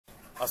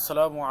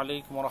Assalamu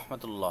alaikum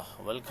warahmatullah.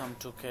 Welcome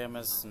to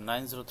KMS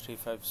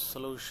 9035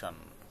 Solution.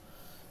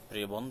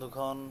 প্রিয়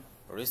বন্ধুগণ,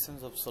 রিসেন্স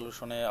of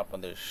সলিউশনে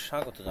আপনাদের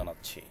স্বাগত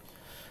জানাচ্ছি।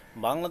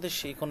 বাংলাদেশ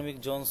ইকোনমিক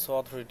জোনস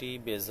অথরিটি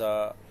বেজা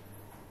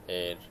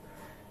এর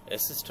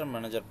অ্যাসিস্ট্যান্ট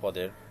ম্যানেজার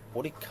পদের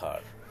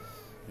পরীক্ষার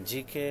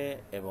জিকে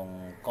এবং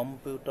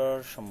কম্পিউটার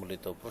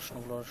সম্বলিত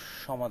প্রশ্নগুলোর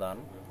সমাধান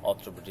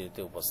অত্র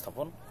ভিডিওতে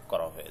উপস্থাপন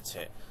করা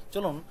হয়েছে।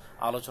 চলুন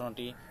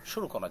আলোচনাটি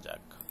শুরু করা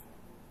যাক।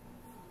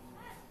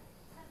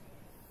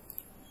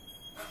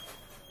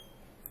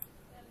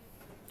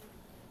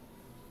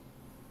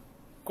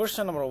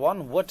 Question number 1.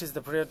 What is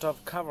the period of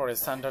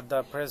coverage under the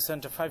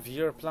present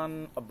 5-year plan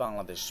of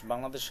Bangladesh?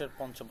 বাংলাদেশের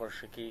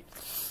পঞ্চবার্ষিকী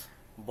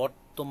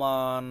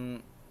বর্তমান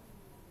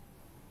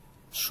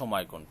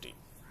সময় কোনটি?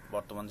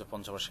 বর্তমান যে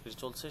পঞ্চবার্ষিকী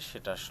চলছে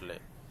সেটা আসলে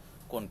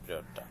কোন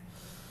পিরিয়ডটা?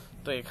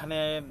 তো এখানে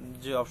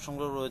যে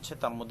অপশনগুলো রয়েছে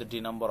তার মধ্যে ডি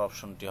নাম্বার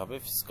অপশনটি হবে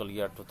ফিসক্যাল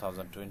ইয়ার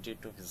 2020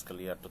 টু ফিসক্যাল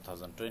ইয়ার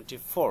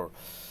 2024।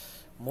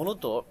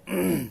 মূলত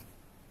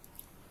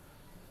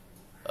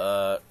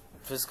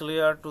ফিসক্যাল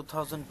ইয়ার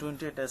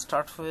 2020 এটা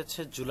স্টার্ট হয়েছে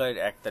জুলাইয়ের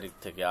 1 তারিখ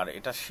থেকে, আর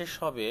এটা শেষ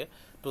হবে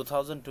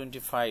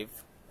 2025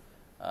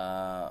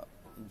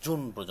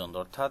 জুন পর্যন্ত,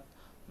 অর্থাৎ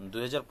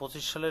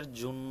 2025 সালের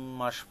জুন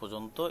মাস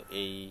পর্যন্ত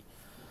এই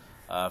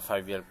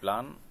 5-year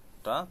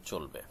প্ল্যানটা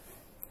চলবে।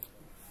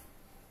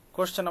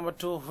 Question number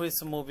 2. Which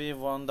movie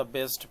one the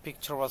best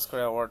picture Oscar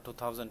award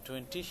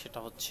 2020? সেটা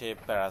হচ্ছে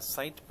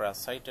প্যারাসাইট।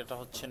 প্যারাসাইট এটা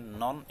হচ্ছে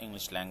নন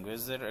ইংলিশ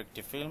ল্যাঙ্গুয়েজের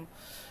একটি ফিল্ম,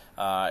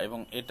 এবং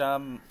এটা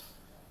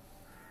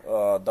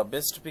দ্য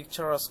বেস্ট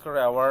পিকচার অস্কার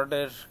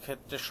অ্যাওয়ার্ডের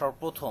ক্ষেত্রে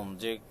সর্বপ্রথম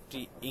যে একটি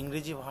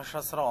ইংরেজি ভাষা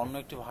ছাড়া অন্য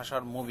একটি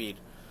ভাষার মুভির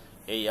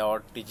এই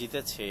অ্যাওয়ার্ডটি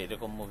জিতেছে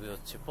এরকম মুভি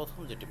হচ্ছে প্রথম,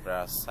 যেটি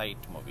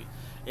প্যারাসাইট মুভি।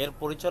 এর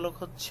পরিচালক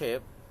হচ্ছে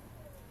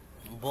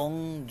বং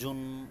জুন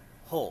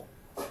হো,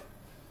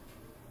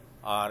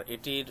 আর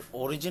এটির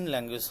অরিজিন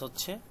ল্যাঙ্গুয়েজ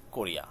হচ্ছে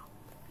Korea.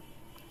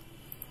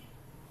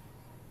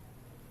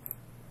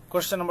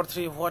 Question number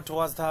 3. What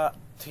was the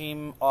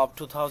theme of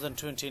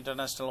 2020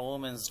 International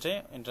Women's Day?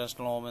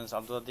 International Women's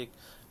আন্তর্জাতিক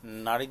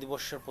নারী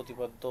দিবসের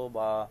প্রতিপাদ্য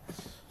বা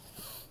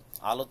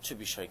আলোচ্য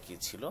বিষয় কি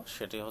ছিল?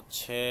 সেটি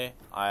হচ্ছে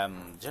I am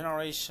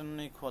Generation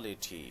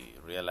Equality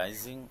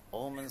Realizing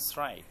Women's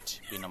Right।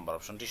 B number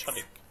অপশনটি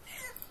সঠিক।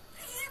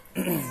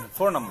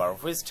 4 number.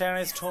 Which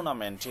tennis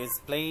tournament is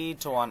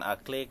played on a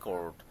clay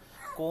court?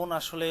 কোন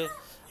আসলে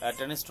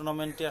টেনিস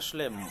টুর্নামেন্টটি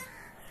আসলে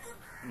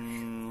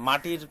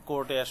মাটির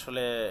কোর্টে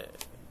আসলে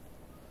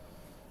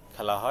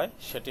খেলা হয়?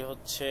 সেটি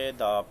হচ্ছে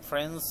the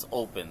French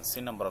open. C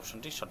number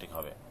অপশনটি সঠিক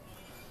হবে।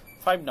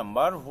 5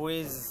 number. Who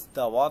is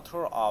the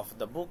author of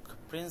the book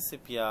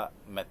Principia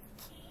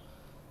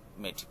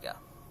Mathematica?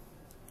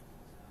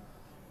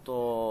 তো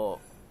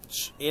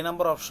এ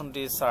নাম্বার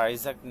অপশনটি স্যার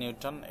আইজাক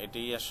নিউটন।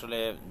 এটি আসলে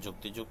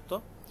যুক্তিযুক্ত,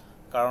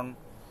 কারণ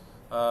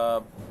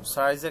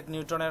স্যার আইজাক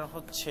নিউটনের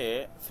হচ্ছে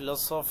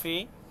ফিলোসফি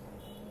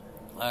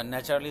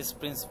ন্যাচারালিস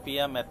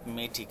প্রিন্সিপিয়া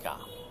ম্যাথমেটিকা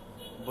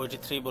বইটি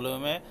 3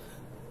 ভলিউমে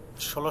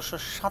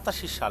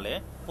 1687 সালে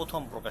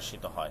প্রথম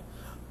প্রকাশিত হয়।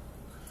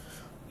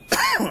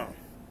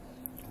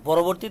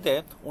 পরবর্তীতে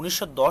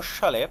 1910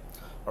 সালে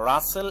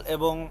রাসেল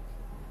এবং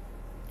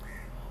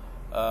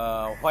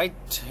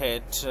হোয়াইট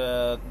হেড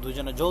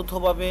দুজনে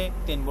যৌথভাবে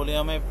 3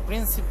 ভলিউমে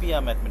প্রিন্সিপিয়া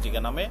ম্যাথমেটিকা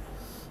নামে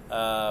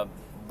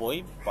বই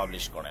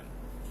পাবলিশ করেন।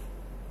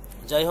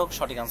 যাই হোক,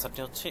 সঠিক আনসারটি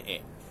হচ্ছে এ।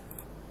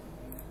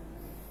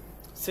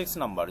 6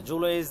 number.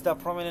 Zulu is the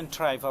prominent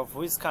tribe of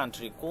which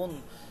country?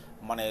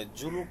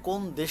 Zulu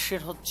কোন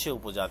দেশের হচ্ছে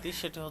উপজাতি?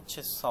 সেটি হচ্ছে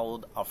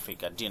সাউথ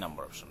আফ্রিকা। ডি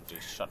নাম্বার অপশনটি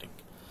সঠিক।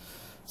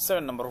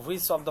 7 number.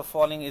 Which of the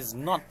following is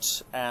not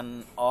an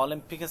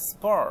Olympic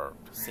sport?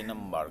 C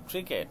number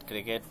cricket.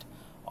 Cricket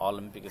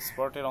Olympic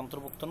স্পোর্টের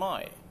অন্তর্ভুক্ত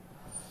নয়।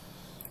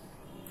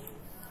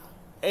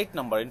 8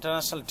 number.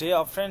 International day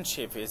of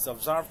friendship is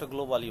observed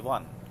globally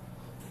one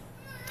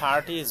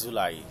 30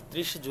 July.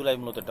 30 July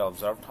মূলত এটা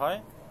অবজার্ভড হয়,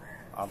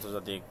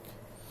 আন্তর্জাতিক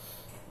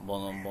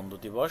বন্ধু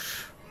দিবস।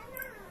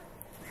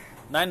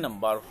 9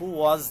 number. Who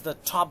was the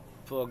top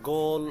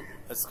goal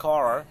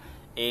scorer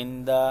in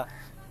the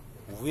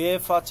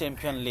UEFA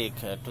champion league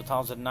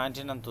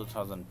 2019 and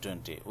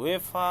 2020?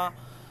 UEFA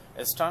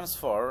stands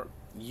for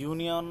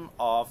Union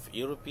of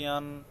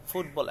European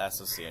Football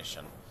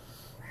Association।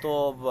 তো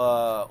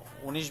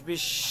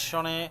 19-20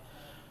 সনে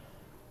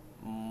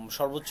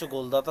সর্বোচ্চ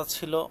গোলদাতা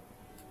ছিল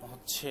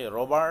হচ্ছে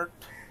রবার্ট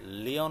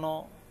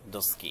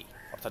লিওনোদস্কি,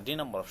 অর্থাৎ ডি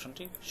নম্বর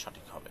অপশনটি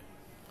সঠিক হবে।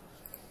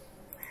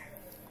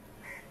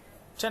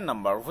 10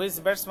 number. Which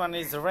batsman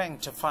is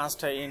ranked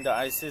first in the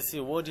ICC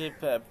ODI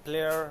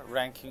player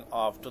ranking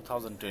of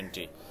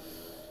 2020?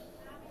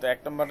 তো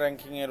 1 নম্বর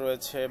র্যাঙ্কিং এ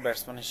রয়েছে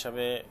ব্যাটসম্যান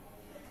হিসাবে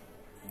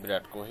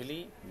বিরাট কোহলি।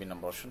 বি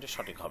নম্বর অপশনটি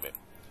সঠিক হবে।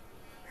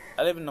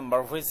 11 number.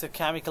 Which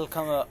chemical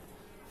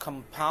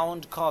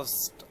compound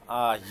caused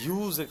a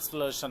huge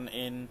explosion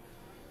in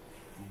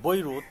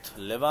Beirut,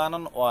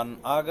 Lebanon on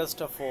August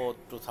 4,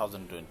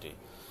 2020?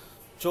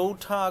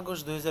 4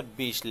 August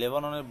 2020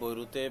 লেবাননের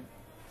বৈরুতে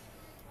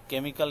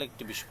কেমিক্যাল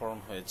একটি বিস্ফোরণ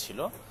হয়েছিল,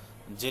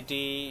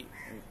 যেটি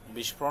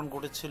বিস্ফোরণ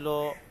ঘটেছিল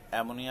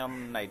অ্যামোনিয়াম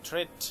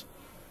নাইট্রেট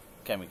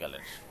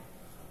কেমিক্যালের।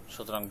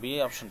 সুতরাং বি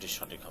অপশনটি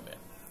সঠিক হবে।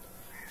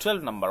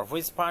 12 number,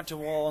 which party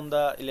won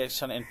the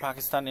election in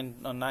Pakistan in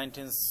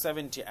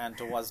 1970 and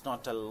was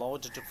not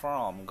allowed to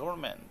form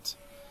government?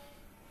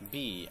 B.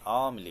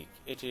 Awami League,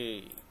 এটি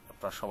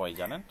আপনারা সবাই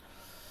জানেন।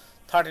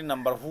 13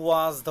 number, who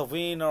was the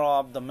winner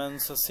of the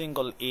men's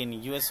single in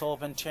US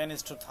Open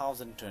Tennis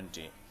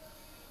 2020?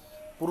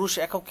 পুরুষ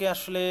এককে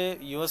আসলে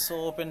US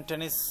Open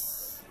tennis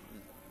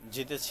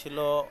জিতেছিল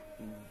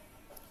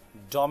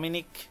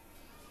Dominic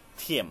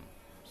Thiem,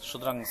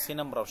 সুতরাং C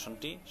number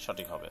অপশনটি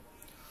সঠিক হবে।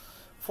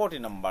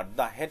 14 number,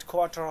 the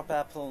headquarters of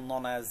Apple,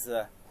 known as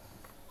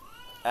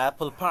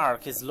Apple Park,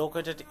 is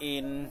located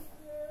in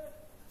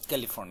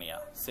California.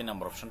 C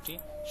number optionটি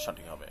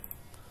সঠিক হবে।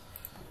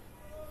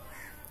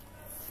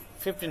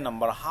 15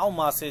 number, how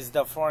much is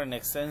the foreign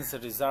exchange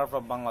reserve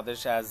of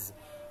Bangladesh as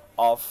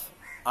of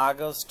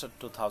August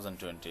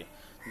 2020?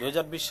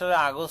 2020 সালের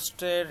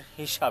আগস্টের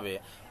হিসাবে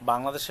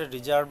বাংলাদেশের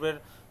রিজার্ভের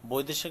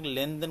বৈদেশিক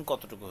লেনদেন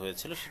কতটুকু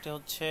হয়েছিল, সেটা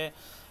হচ্ছে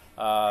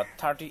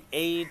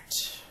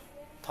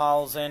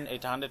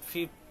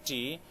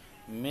 3850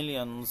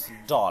 million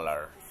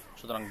ডলার,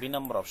 সুতরাং বি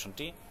নম্বর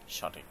অপশনটি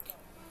সঠিক।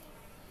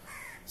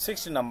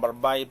 16 number,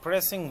 by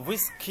pressing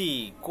which key,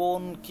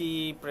 কোন কি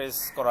প্রেস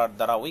করার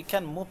দ্বারা we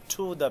can move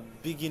to the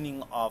beginning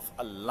of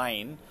a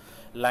line,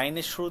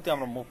 লাইনের শুরুতে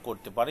আমরা মুভ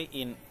করতে পারি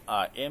in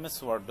MS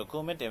Word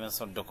document, MS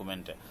Word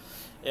ডকুমেন্টে,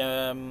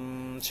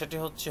 সেটি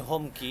হচ্ছে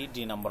হোম কি,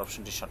 ডি নাম্বার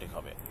অপশনটি সঠিক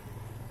হবে।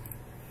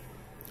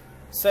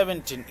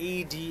 17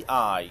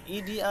 EDI,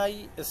 EDI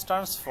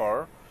stands for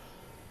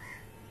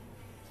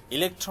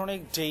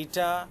electronic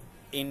data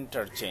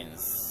interchange.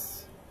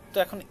 তো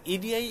এখন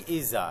ইডিআই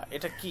ইজা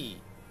এটা কি,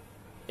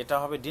 এটা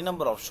হবে D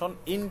number option,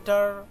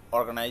 inter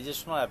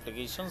organisational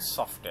application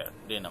software,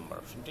 D number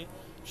অপশনটি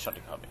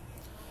সঠিক হবে।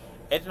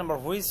 8 number,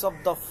 which of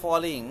the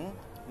following,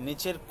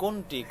 নিচের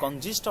কোনটি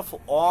consist of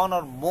one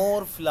or more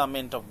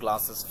filament of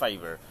glasses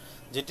fibre,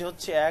 যেটি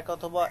হচ্ছে এক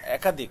অথবা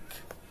একাধিক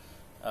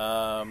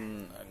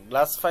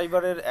গ্লাস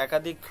ফাইবারের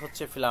একাধিক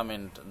হচ্ছে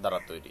ফিলামেন্ট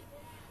দ্বারা তৈরি।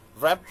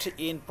 wrapped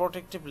in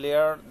protective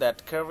layer that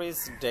carries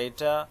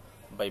data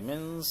by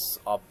means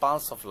of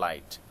pulse of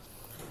light,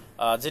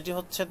 যেটি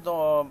হচ্ছে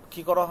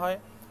কি করা হয়,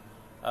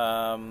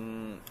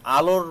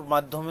 আলোর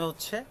মাধ্যমে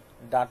হচ্ছে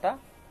ডাটা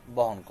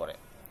বহন করে,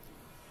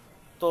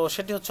 তো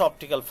সেটি হচ্ছে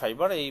অপটিক্যাল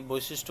ফাইবার। এই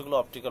বৈশিষ্ট্যগুলো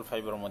অপটিক্যাল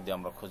ফাইবারের মধ্যে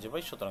আমরা খুঁজে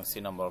পাই, সুতরাং সি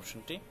নাম্বার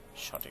অপশনটি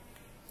সঠিক।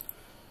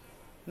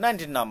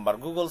 19 number,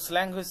 Google's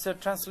language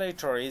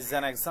translator is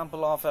an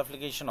example of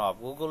application of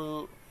Google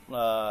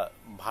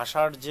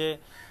ভাষার যে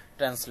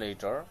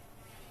ট্রান্সলেটর,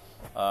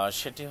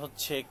 সেটি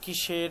হচ্ছে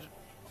কিসের,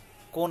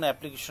 কোন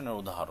অ্যাপ্লিকেশনের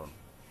উদাহরণ,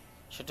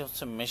 সেটি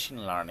হচ্ছে মেশিন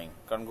লার্নিং।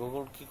 কারণ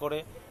গুগল কি করে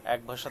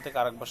এক ভাষা থেকে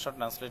আরেক ভাষা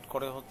ট্রান্সলেট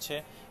করে হচ্ছে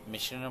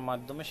মেশিনের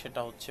মাধ্যমে,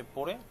 সেটা হচ্ছে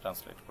পড়ে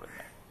ট্রান্সলেট করে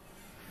দেয়,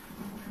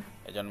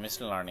 এজন্য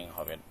মেশিন লার্নিং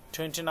হবে।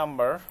 20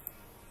 number,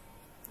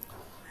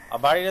 a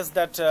virus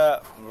that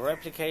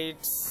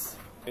replicates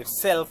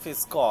itself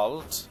is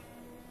called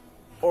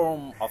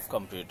worm of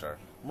computer.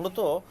 মূলত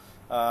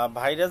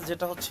ভাইরাস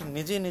যেটা হচ্ছে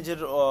নিজে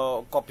নিজের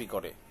কপি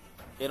করে,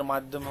 এর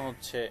মাধ্যমে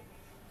হচ্ছে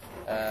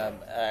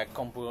এক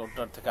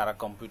কম্পিউটার থেকে আরেক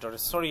কম্পিউটারে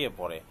ছড়িয়ে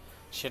পড়ে,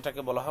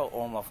 সেটাকে বলা হয়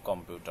ওর্ম অফ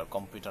কম্পিউটার,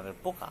 কম্পিউটারের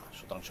পোকা,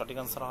 সুতরাং সঠিক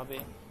আনসার হবে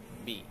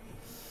বি।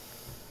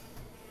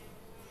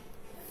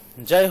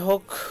 যাই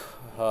হোক,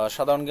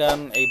 সাধারণ জ্ঞান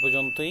এই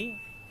পর্যন্তই।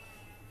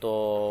 তো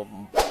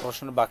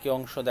প্রশ্নের বাকি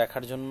অংশ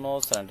দেখার জন্য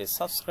চ্যানেলটি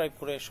সাবস্ক্রাইব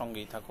করে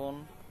সঙ্গেই থাকুন।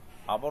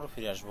 আবারও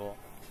ফিরে আসবো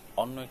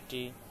অন্য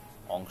একটি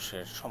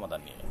অংশের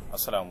সমাধান নিয়ে।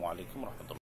 আসসালামু আলাইকুম রহমতুল্লাহ।